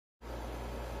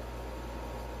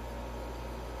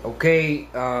Okay,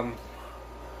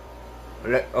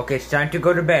 okay, it's time to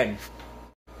go to bed.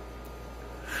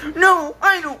 No,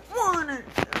 I don't want it.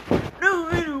 No,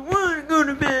 I don't want to go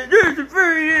to bed. There's a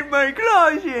furry in my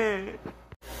closet.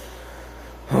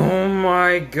 Oh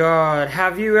my god,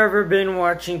 have you ever been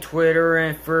watching Twitter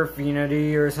and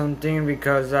Furfinity or something?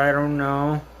 Because I don't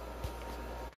know.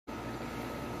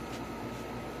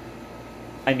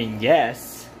 I mean,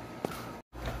 yes.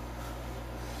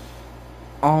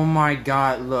 Oh my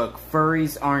god, look,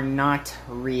 furries are not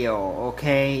real,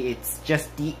 okay? It's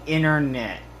just the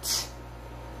internet.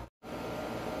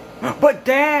 But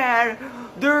Dad,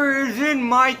 there is in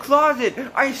my closet.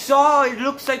 I saw it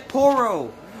looks like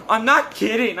Poro. I'm not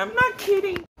kidding. I'm not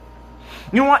kidding.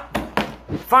 You know what?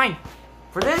 Fine.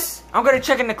 For this, I'm gonna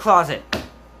check in the closet.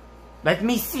 Let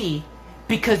me see.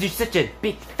 Because you're such a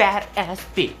big fat ass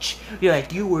bitch. You're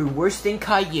like, you were worse than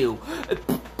Caillou.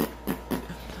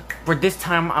 For this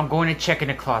time, I'm going to check in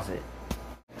the closet.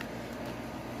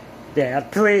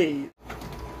 Dad, please.